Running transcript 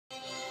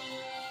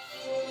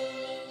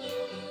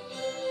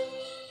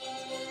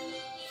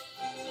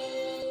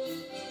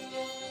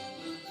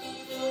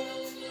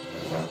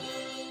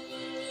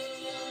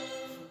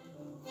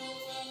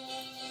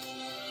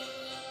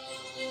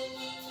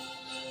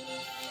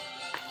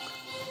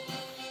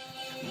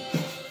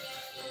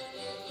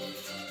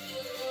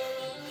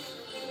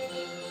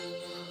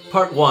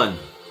Part 1,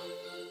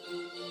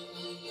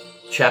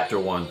 Chapter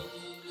 1.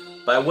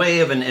 By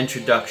way of an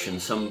introduction,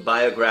 some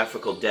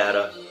biographical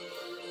data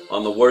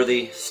on the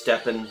worthy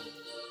Stepan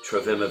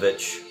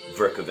Trofimovich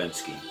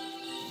Verkovensky.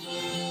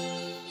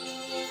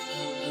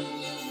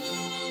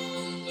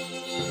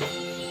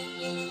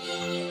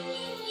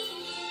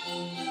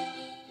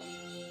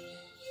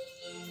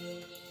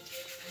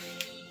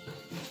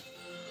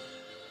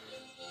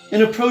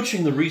 In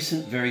approaching the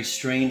recent, very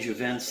strange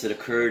events that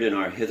occurred in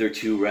our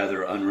hitherto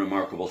rather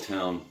unremarkable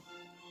town,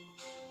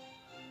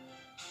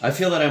 I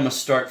feel that I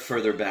must start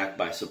further back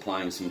by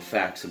supplying some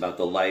facts about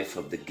the life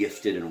of the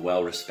gifted and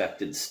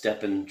well-respected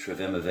Stepan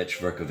Trofimovich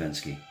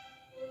Verkovensky.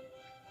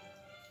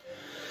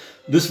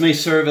 This may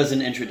serve as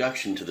an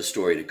introduction to the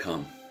story to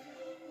come.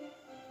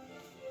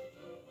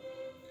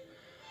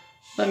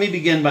 Let me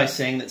begin by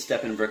saying that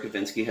Stepan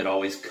Verkovensky had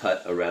always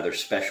cut a rather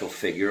special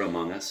figure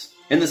among us,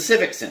 in the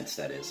civic sense,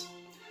 that is.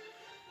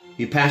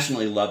 He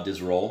passionately loved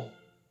his role,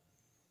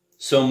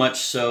 so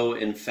much so,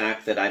 in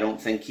fact, that I don't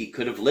think he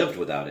could have lived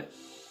without it.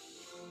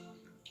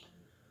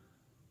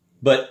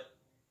 But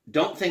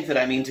don't think that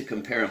I mean to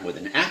compare him with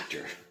an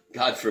actor.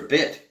 God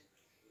forbid.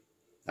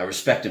 I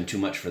respect him too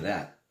much for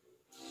that.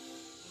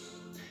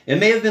 It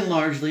may have been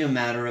largely a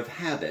matter of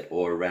habit,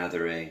 or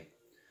rather a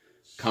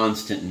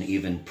constant and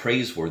even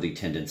praiseworthy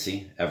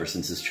tendency, ever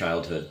since his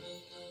childhood,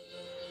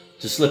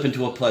 to slip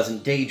into a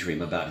pleasant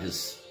daydream about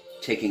his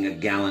taking a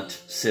gallant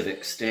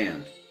civic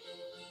stand.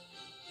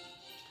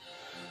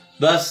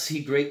 Thus, he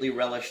greatly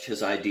relished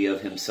his idea of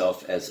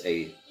himself as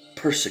a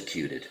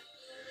persecuted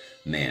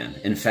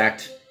man, in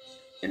fact,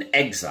 an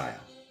exile.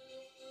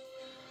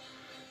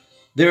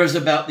 There is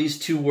about these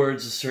two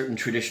words a certain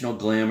traditional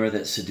glamour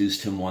that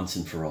seduced him once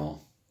and for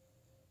all.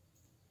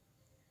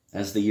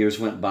 As the years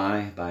went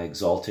by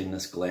exalting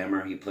this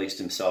glamour, he placed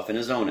himself, in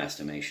his own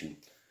estimation,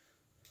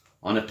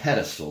 on a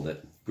pedestal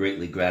that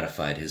greatly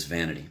gratified his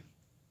vanity.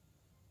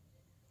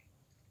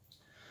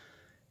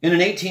 In an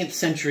 18th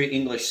century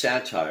English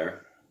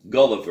satire,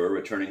 Gulliver,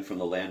 returning from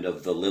the land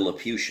of the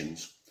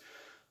Lilliputians,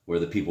 where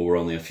the people were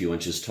only a few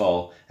inches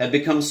tall, had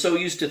become so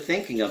used to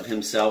thinking of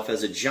himself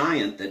as a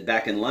giant that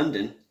back in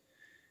London,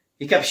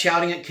 he kept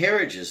shouting at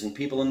carriages and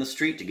people in the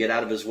street to get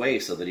out of his way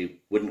so that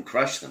he wouldn't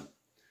crush them.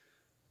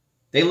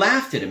 They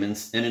laughed at him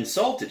and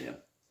insulted him,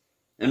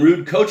 and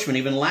rude coachmen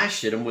even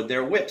lashed at him with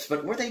their whips.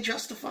 But were they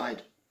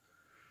justified?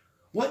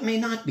 What may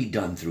not be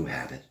done through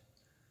habit?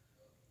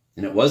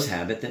 And it was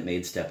habit that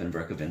made Stepan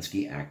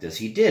Verkovensky act as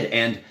he did.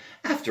 And,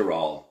 after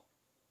all,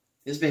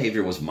 his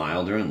behavior was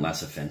milder and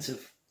less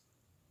offensive,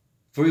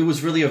 for he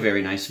was really a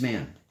very nice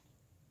man.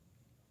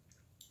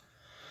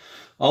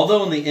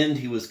 Although in the end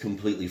he was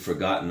completely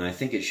forgotten, I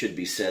think it should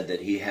be said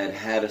that he had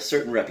had a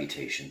certain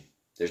reputation.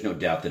 There's no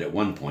doubt that at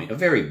one point, a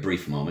very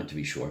brief moment to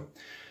be sure,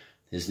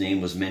 his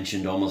name was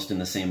mentioned almost in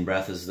the same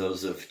breath as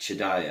those of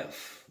Chidaev,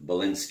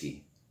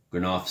 Belinsky,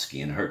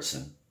 Granovsky, and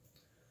Herzen.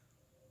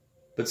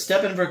 But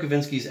Stepan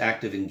Verkovensky's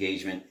active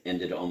engagement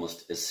ended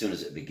almost as soon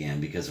as it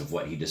began because of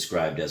what he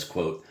described as,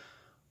 quote,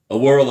 a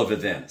whirl of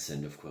events,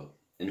 end of quote.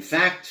 In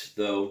fact,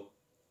 though,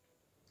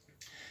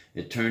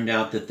 it turned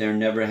out that there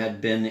never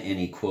had been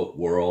any, quote,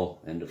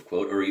 whirl, end of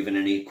quote, or even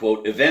any,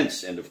 quote,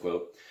 events, end of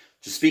quote,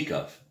 to speak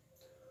of.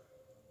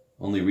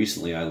 Only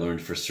recently I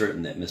learned for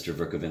certain that Mr.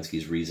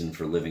 Verkovensky's reason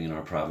for living in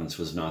our province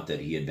was not that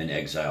he had been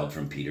exiled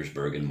from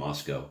Petersburg and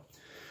Moscow,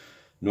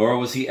 nor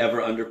was he ever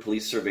under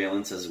police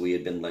surveillance as we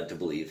had been led to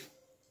believe.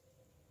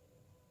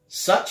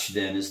 Such,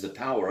 then, is the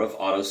power of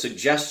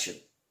autosuggestion.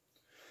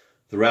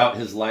 Throughout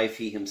his life,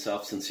 he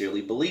himself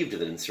sincerely believed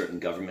that in certain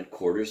government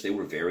quarters they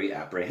were very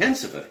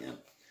apprehensive of him,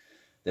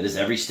 that his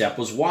every step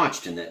was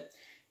watched, and that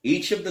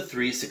each of the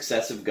 3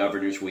 successive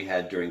governors we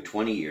had during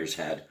 20 years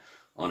had,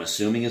 on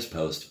assuming his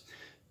post,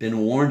 been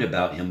warned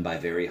about him by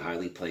very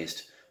highly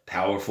placed,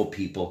 powerful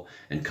people,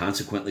 and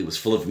consequently was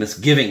full of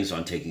misgivings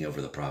on taking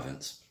over the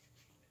province.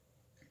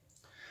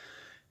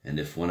 And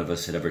if one of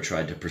us had ever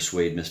tried to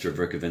persuade Mr.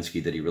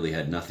 Verkovensky that he really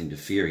had nothing to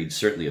fear, he'd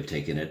certainly have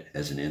taken it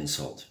as an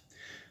insult.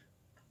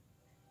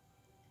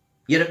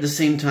 Yet at the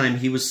same time,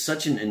 he was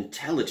such an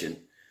intelligent,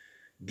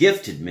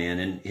 gifted man,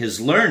 and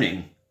his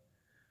learning,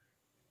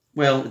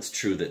 well, it's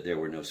true that there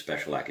were no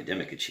special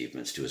academic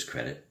achievements to his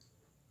credit.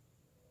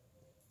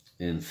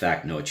 In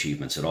fact, no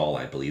achievements at all,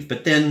 I believe.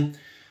 But then,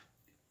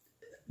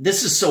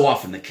 this is so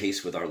often the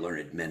case with our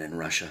learned men in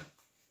Russia.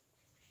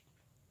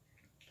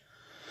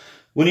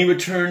 When he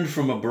returned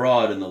from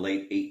abroad in the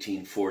late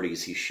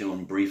 1840s, he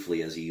shone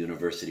briefly as a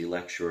university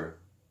lecturer.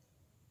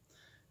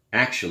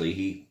 Actually,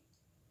 he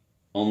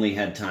only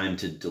had time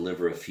to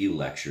deliver a few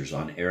lectures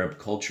on Arab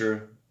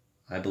culture,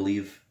 I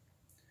believe.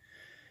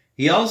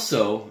 He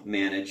also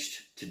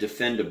managed to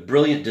defend a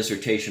brilliant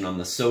dissertation on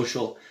the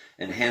social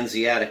and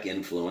Hanseatic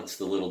influence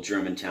the little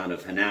German town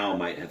of Hanau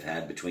might have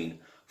had between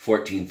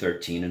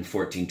 1413 and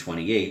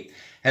 1428,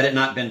 had it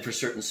not been for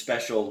certain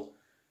special,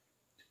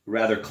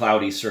 rather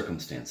cloudy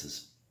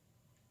circumstances.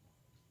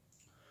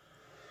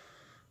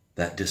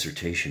 That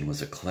dissertation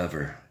was a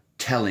clever,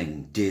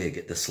 telling dig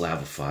at the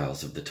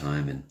Slavophiles of the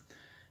time and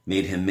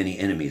made him many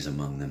enemies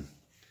among them.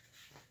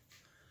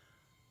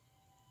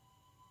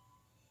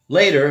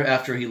 Later,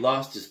 after he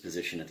lost his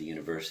position at the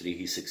university,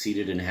 he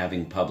succeeded in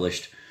having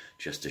published,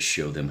 just to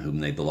show them whom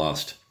they'd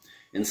lost,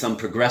 in some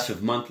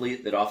progressive monthly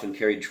that often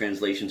carried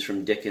translations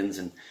from Dickens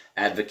and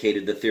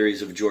advocated the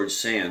theories of George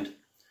Sand,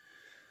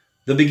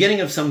 the beginning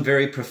of some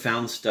very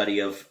profound study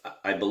of,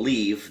 I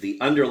believe, the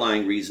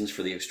underlying reasons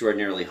for the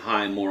extraordinarily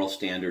high moral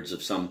standards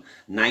of some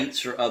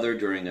knights or other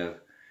during a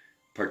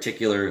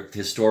particular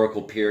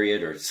historical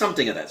period or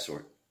something of that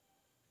sort.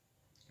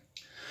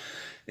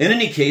 In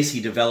any case,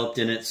 he developed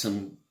in it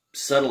some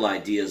subtle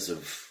ideas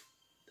of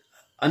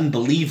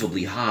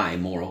unbelievably high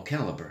moral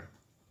caliber.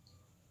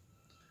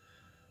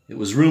 It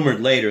was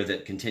rumored later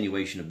that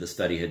continuation of the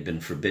study had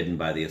been forbidden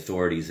by the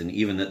authorities, and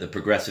even that the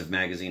Progressive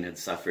magazine had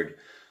suffered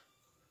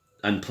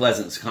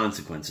unpleasant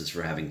consequences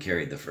for having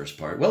carried the first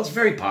part. Well, it's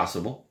very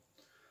possible.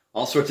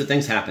 All sorts of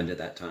things happened at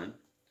that time.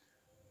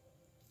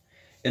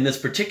 In this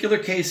particular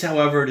case,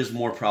 however, it is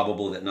more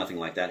probable that nothing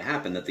like that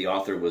happened, that the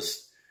author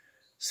was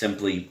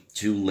simply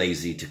too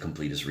lazy to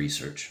complete his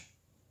research.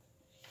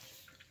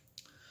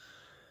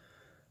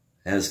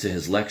 As to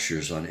his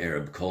lectures on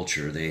Arab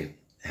culture, they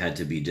had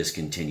to be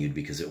discontinued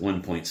because at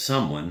one point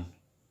someone,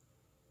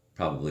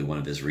 probably one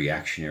of his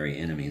reactionary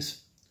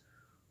enemies,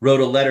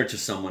 wrote a letter to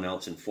someone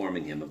else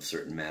informing him of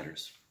certain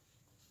matters,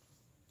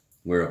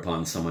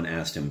 whereupon someone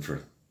asked him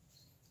for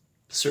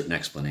certain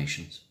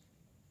explanations.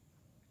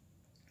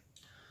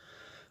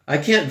 I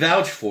can't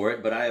vouch for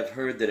it, but I have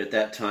heard that at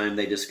that time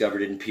they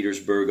discovered in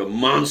Petersburg a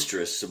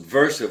monstrous,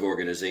 subversive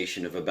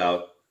organization of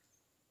about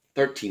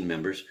 13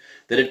 members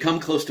that had come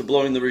close to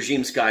blowing the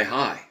regime sky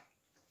high.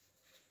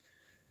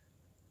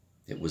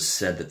 It was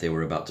said that they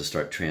were about to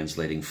start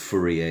translating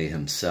Fourier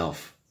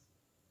himself.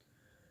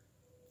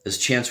 As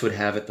chance would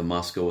have it, the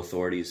Moscow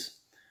authorities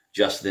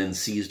just then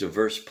seized a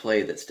verse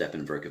play that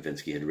Stepan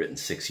Verkovensky had written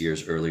 6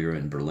 years earlier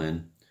in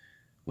Berlin,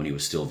 when he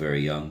was still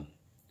very young.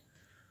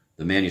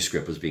 The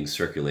manuscript was being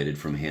circulated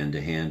from hand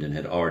to hand and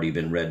had already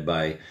been read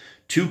by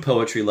 2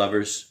 poetry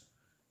lovers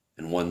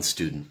and 1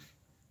 student.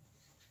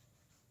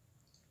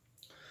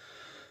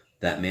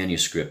 That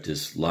manuscript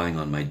is lying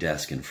on my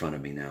desk in front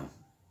of me now.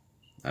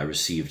 I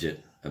received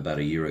it about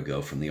a year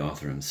ago from the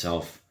author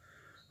himself,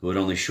 who had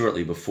only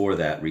shortly before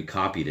that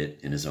recopied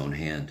it in his own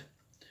hand.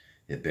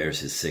 It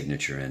bears his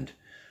signature and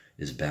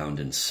is bound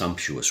in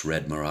sumptuous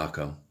red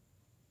morocco.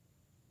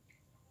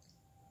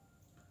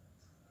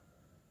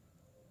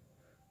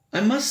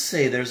 I must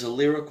say there's a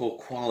lyrical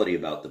quality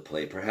about the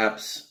play.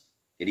 Perhaps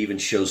it even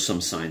shows some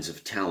signs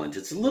of talent.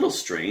 It's a little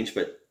strange,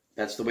 but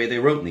that's the way they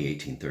wrote in the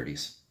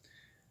 1830s.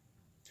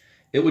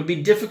 It would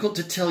be difficult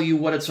to tell you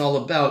what it's all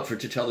about, for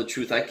to tell the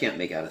truth, I can't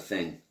make out a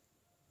thing.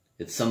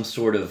 It's some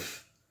sort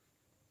of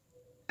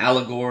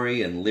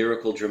allegory and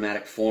lyrical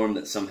dramatic form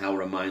that somehow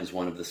reminds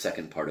one of the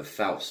second part of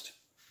Faust.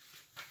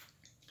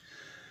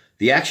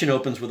 The action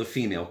opens with a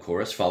female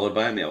chorus, followed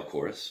by a male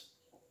chorus.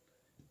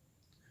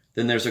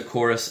 Then there's a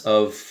chorus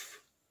of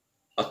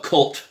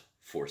occult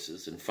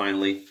forces, and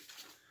finally,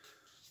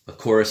 a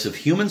chorus of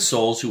human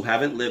souls who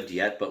haven't lived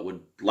yet but would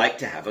like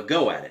to have a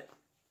go at it.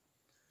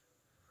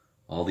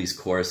 All these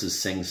choruses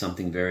sing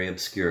something very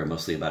obscure,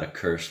 mostly about a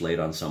curse laid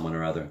on someone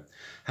or other.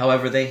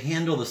 However, they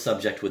handle the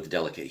subject with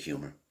delicate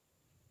humor.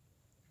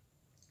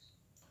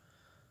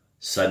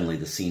 Suddenly,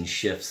 the scene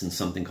shifts and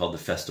something called the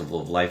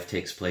Festival of Life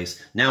takes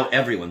place. Now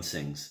everyone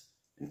sings,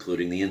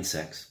 including the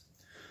insects.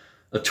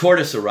 A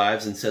tortoise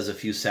arrives and says a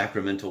few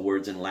sacramental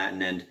words in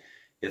Latin, and,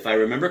 if I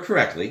remember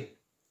correctly,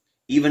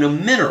 even a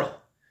mineral,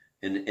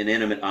 an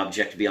inanimate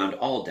object beyond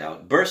all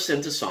doubt, bursts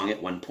into song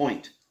at one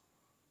point.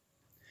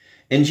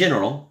 In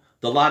general,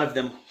 the lot of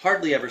them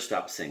hardly ever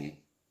stop singing.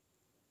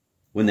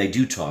 When they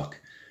do talk,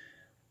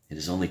 it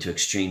is only to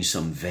exchange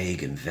some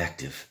vague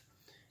invective.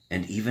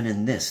 And even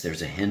in this,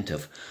 there's a hint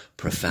of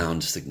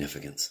profound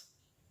significance.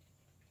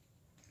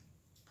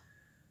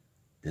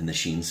 Then the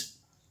scene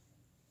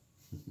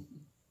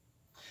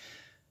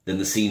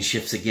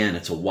shifts again.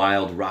 It's a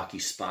wild, rocky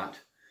spot.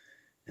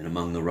 And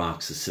among the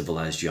rocks, a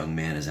civilized young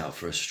man is out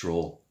for a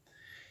stroll.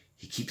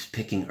 He keeps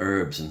picking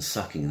herbs and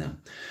sucking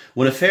them.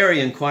 When a fairy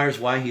inquires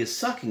why he is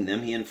sucking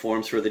them, he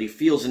informs her that he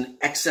feels an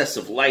excess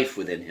of life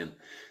within him,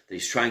 that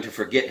he's trying to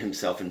forget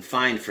himself and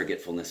find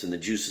forgetfulness in the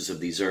juices of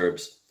these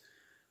herbs.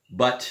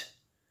 But,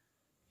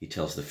 he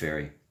tells the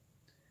fairy,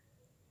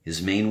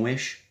 his main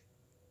wish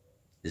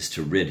is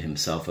to rid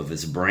himself of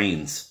his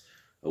brains,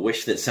 a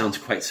wish that sounds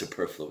quite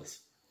superfluous.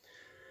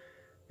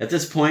 At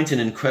this point,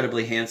 an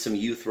incredibly handsome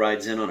youth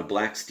rides in on a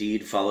black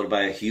steed, followed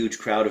by a huge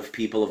crowd of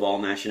people of all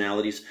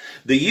nationalities.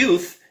 The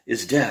youth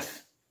is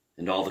death,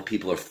 and all the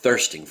people are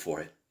thirsting for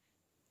it.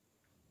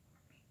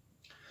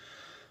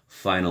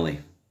 Finally,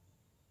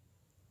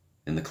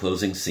 in the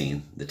closing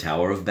scene, the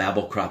Tower of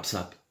Babel crops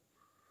up.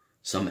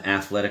 Some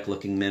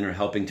athletic-looking men are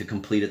helping to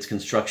complete its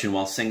construction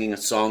while singing a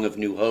song of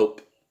new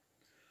hope.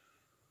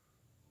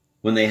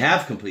 When they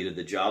have completed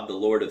the job, the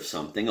Lord of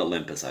something,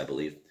 Olympus, I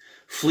believe,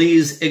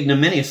 flees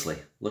ignominiously,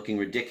 looking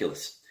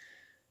ridiculous.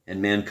 And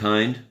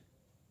mankind,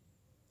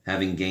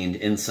 having gained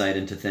insight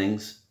into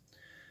things,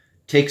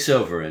 takes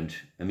over and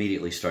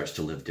immediately starts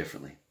to live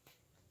differently.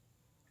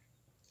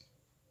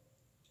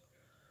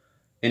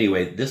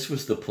 Anyway, this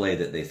was the play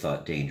that they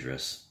thought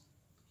dangerous.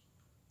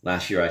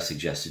 Last year I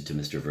suggested to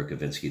Mr.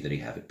 Verkovensky that he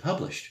have it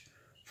published,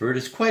 for it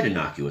is quite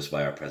innocuous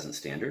by our present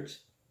standards.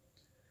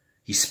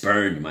 He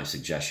spurned my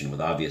suggestion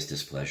with obvious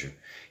displeasure.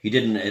 He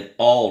didn't at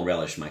all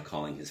relish my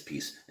calling his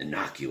piece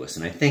innocuous,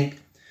 and I think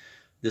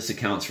this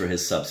accounts for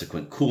his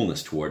subsequent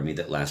coolness toward me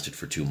that lasted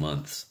for 2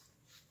 months.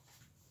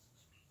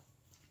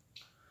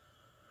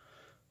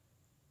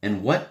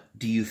 And what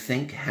do you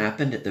think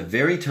happened at the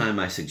very time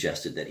I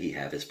suggested that he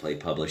have his play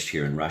published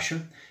here in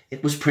Russia?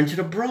 It was printed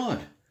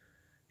abroad,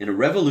 in a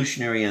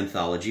revolutionary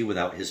anthology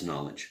without his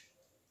knowledge.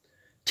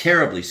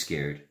 Terribly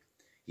scared,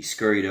 he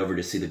scurried over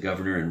to see the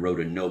governor and wrote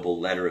a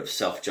noble letter of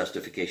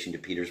self-justification to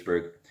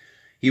Petersburg.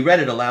 He read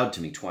it aloud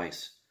to me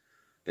twice,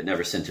 but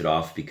never sent it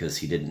off because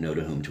he didn't know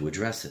to whom to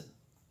address it.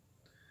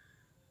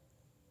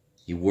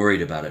 He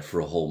worried about it for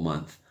a whole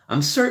month.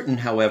 I'm certain,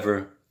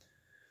 however,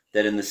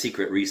 that in the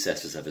secret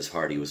recesses of his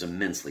heart he was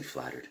immensely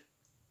flattered.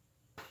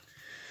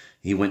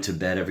 He went to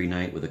bed every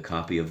night with a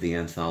copy of the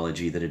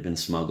anthology that had been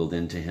smuggled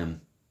into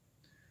him,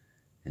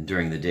 and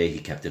during the day he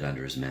kept it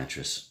under his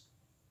mattress.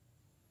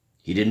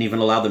 He didn't even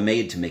allow the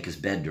maid to make his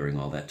bed during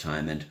all that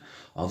time, and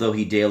although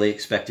he daily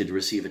expected to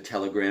receive a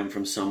telegram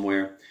from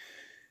somewhere,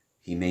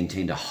 he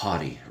maintained a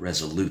haughty,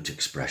 resolute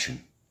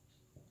expression.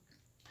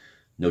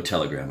 No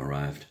telegram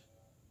arrived.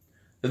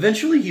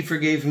 Eventually he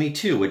forgave me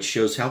too, which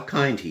shows how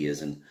kind he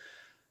is and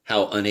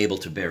how unable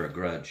to bear a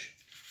grudge.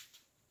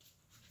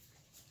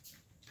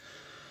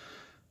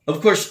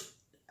 Of course,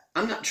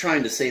 I'm not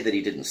trying to say that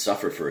he didn't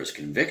suffer for his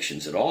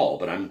convictions at all,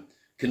 but I'm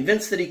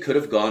convinced that he could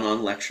have gone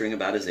on lecturing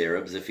about his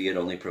Arabs if he had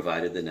only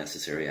provided the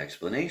necessary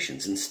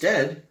explanations.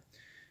 Instead,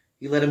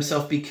 he let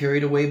himself be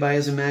carried away by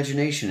his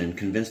imagination and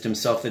convinced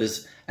himself that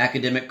his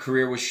academic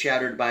career was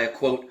shattered by a,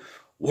 quote,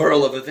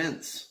 whirl of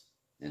events,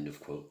 end of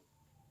quote.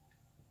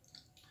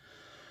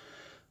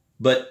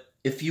 But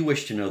if you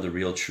wish to know the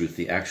real truth,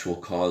 the actual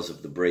cause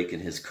of the break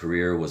in his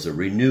career was a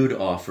renewed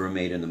offer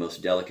made in the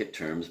most delicate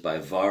terms by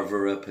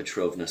Varvara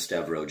Petrovna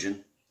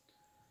Stavrogin,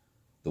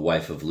 the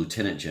wife of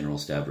Lieutenant General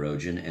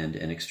Stavrogin, and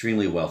an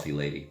extremely wealthy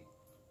lady.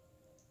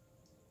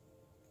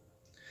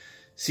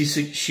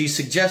 She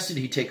suggested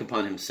he take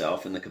upon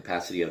himself, in the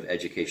capacity of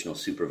educational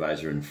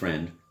supervisor and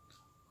friend,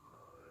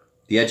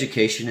 the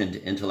education and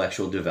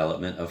intellectual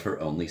development of her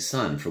only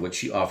son, for which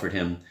she offered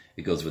him,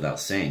 it goes without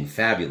saying,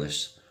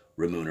 fabulous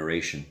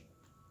remuneration.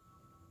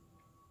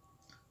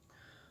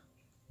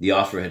 The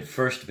offer had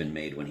first been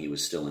made when he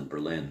was still in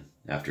Berlin,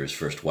 after his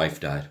first wife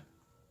died.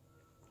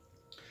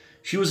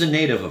 She was a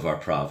native of our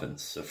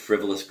province, a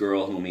frivolous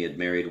girl whom he had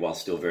married while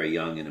still very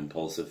young and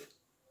impulsive.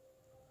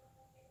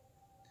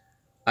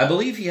 I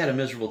believe he had a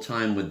miserable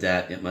time with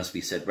that, it must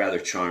be said, rather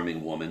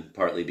charming woman,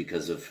 partly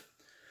because of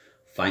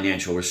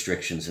financial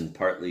restrictions and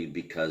partly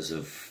because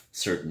of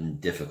certain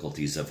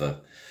difficulties of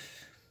a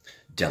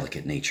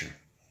delicate nature.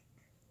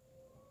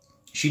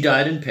 She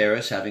died in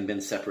Paris, having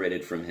been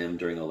separated from him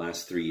during the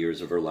last 3 years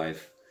of her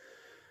life,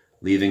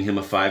 leaving him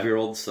a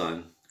 5-year-old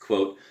son,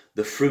 quote,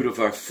 the fruit of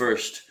our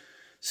first,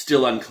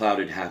 still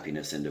unclouded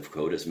happiness, end of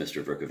quote, as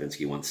Mr.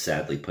 Verkovensky once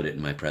sadly put it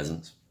in my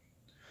presence.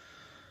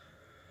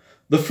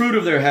 The fruit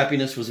of their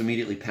happiness was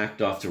immediately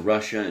packed off to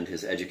Russia and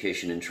his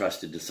education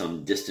entrusted to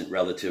some distant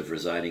relative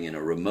residing in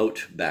a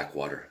remote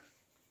backwater.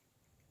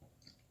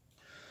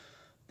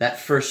 That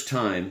first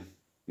time,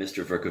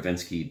 Mr.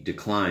 Verkovensky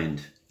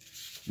declined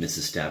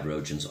Mrs.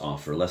 Stavrogin's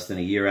offer. Less than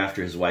a year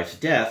after his wife's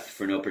death,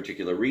 for no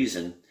particular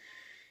reason,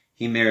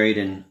 he married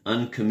an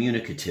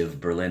uncommunicative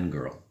Berlin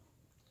girl.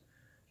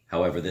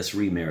 However, this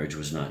remarriage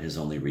was not his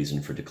only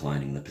reason for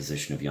declining the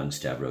position of young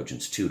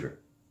Stavrogin's tutor.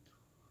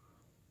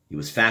 He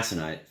was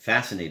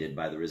fascinated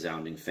by the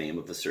resounding fame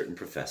of a certain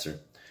professor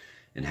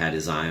and had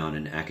his eye on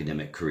an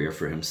academic career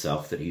for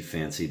himself that he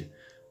fancied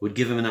would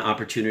give him an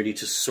opportunity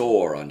to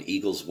soar on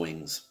eagle's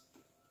wings.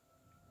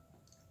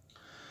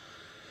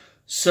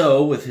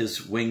 So, with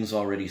his wings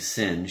already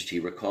singed, he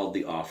recalled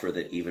the offer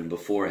that even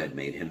before had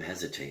made him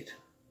hesitate.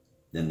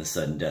 Then the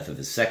sudden death of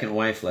his second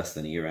wife, less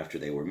than a year after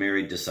they were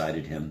married,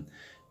 decided him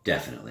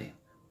definitely.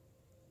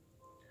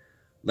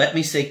 Let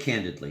me say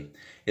candidly,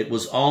 it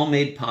was all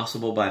made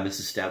possible by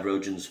Mrs.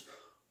 Stavrogin's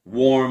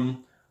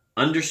warm,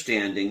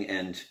 understanding,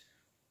 and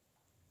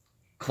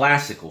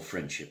classical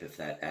friendship, if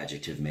that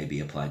adjective may be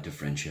applied to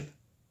friendship.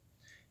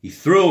 He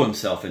threw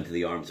himself into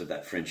the arms of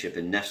that friendship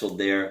and nestled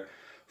there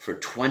for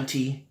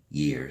 20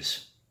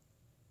 years.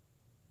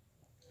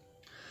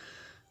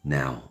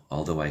 Now,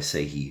 although I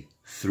say he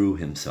threw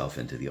himself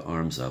into the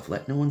arms of,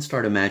 let no one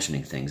start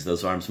imagining things.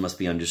 Those arms must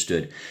be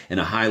understood in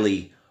a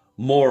highly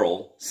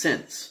moral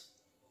sense.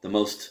 The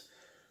most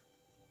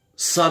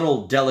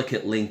subtle,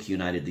 delicate link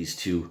united these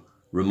two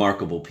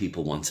remarkable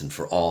people once and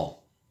for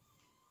all.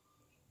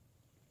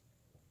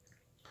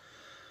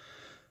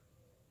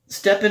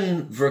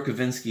 Stepan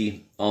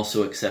Verkovensky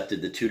also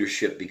accepted the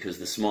tutorship because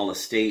the small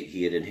estate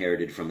he had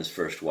inherited from his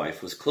first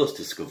wife was close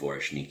to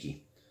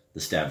Skvoreshniki, the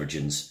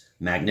Stavrogins'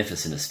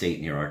 magnificent estate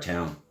near our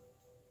town.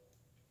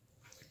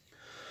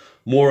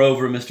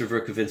 Moreover, Mr.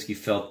 Verkovensky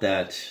felt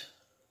that,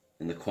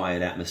 in the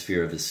quiet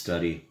atmosphere of his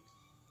study,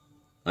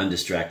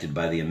 Undistracted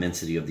by the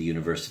immensity of the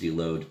university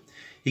load,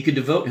 he could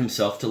devote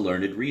himself to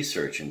learned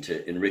research and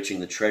to enriching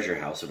the treasure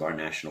house of our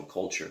national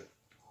culture.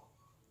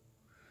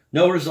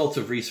 No results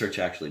of research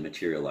actually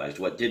materialized.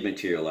 What did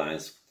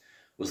materialize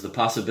was the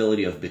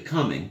possibility of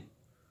becoming,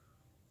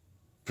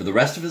 for the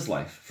rest of his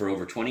life, for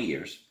over 20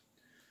 years,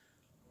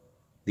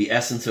 the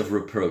essence of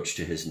reproach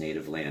to his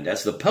native land.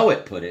 As the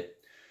poet put it,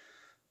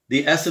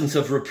 the essence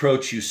of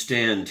reproach you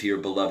stand to your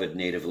beloved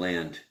native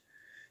land,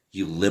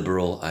 you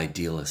liberal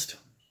idealist.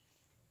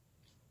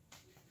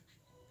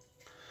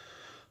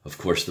 Of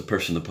course, the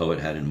person the poet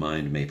had in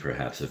mind may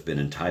perhaps have been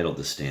entitled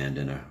to stand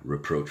in a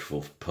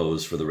reproachful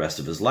pose for the rest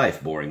of his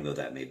life, boring though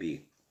that may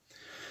be.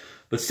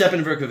 But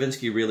Stepan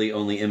Verkovensky really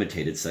only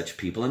imitated such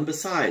people, and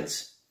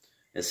besides,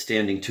 as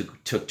standing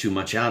took too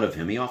much out of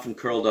him, he often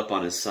curled up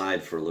on his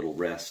side for a little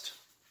rest.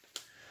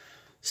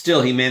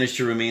 Still, he managed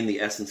to remain the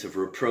essence of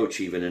reproach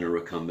even in a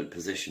recumbent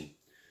position,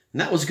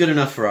 and that was good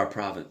enough for our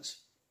province.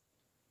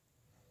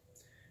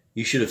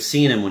 You should have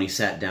seen him when he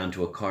sat down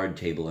to a card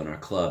table in our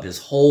club. His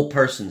whole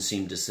person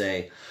seemed to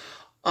say,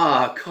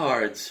 "Ah,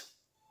 cards.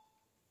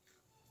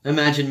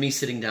 Imagine me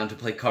sitting down to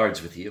play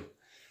cards with you.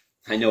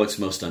 I know it's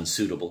most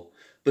unsuitable,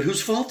 but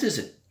whose fault is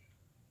it?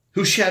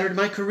 Who shattered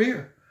my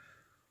career?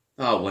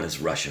 Ah, what is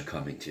Russia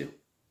coming to?"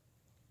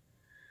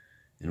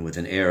 And with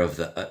an air of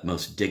the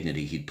utmost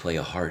dignity, he'd play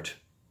a heart.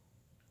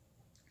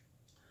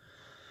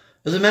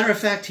 As a matter of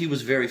fact, he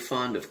was very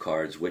fond of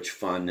cards, which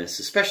fondness,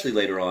 especially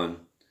later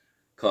on,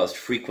 caused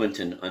frequent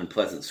and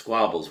unpleasant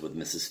squabbles with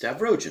Mrs.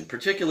 Stavrogin,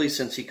 particularly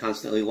since he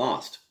constantly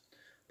lost.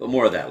 But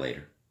more of that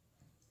later.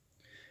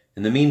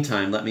 In the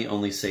meantime, let me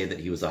only say that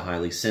he was a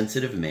highly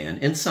sensitive man,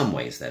 in some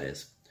ways, that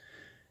is,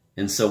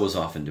 and so was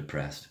often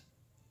depressed.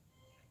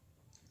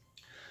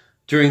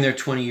 During their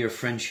 20-year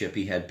friendship,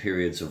 he had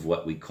periods of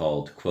what we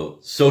called,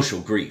 quote,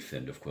 social grief,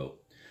 end of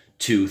quote,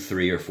 2,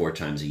 3, or 4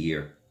 times a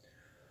year.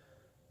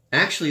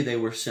 Actually, they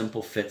were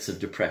simple fits of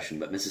depression,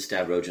 but Mrs.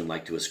 Stavrogin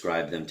liked to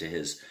ascribe them to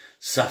his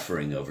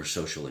suffering over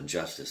social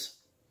injustice.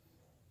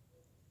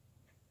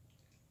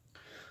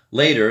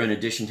 Later, in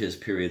addition to his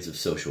periods of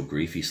social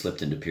grief, he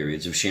slipped into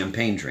periods of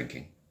champagne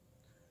drinking.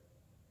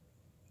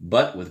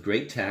 But with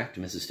great tact,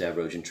 Mrs.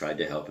 Stavrogin tried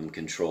to help him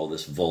control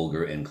this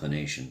vulgar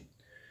inclination.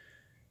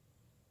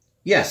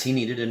 Yes, he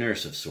needed a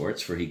nurse of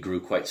sorts, for he grew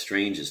quite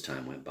strange as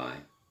time went by.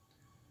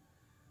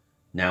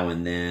 Now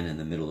and then, in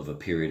the middle of a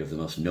period of the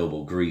most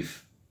noble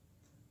grief,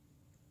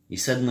 he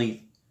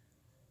suddenly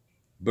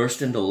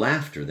burst into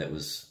laughter that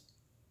was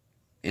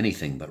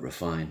anything but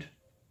refined.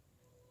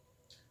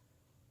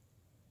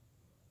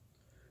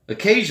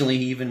 Occasionally,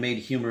 he even made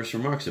humorous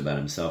remarks about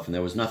himself, and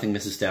there was nothing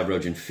Mrs.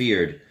 Stavrogin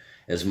feared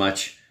as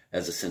much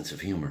as a sense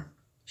of humor.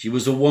 She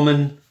was a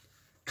woman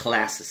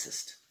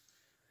classicist,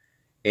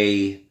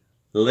 a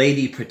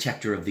lady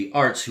protector of the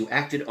arts who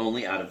acted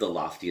only out of the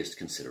loftiest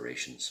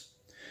considerations.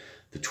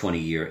 The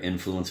 20-year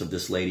influence of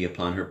this lady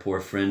upon her poor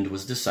friend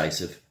was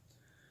decisive,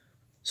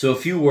 so a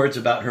few words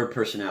about her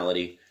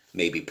personality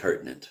may be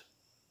pertinent.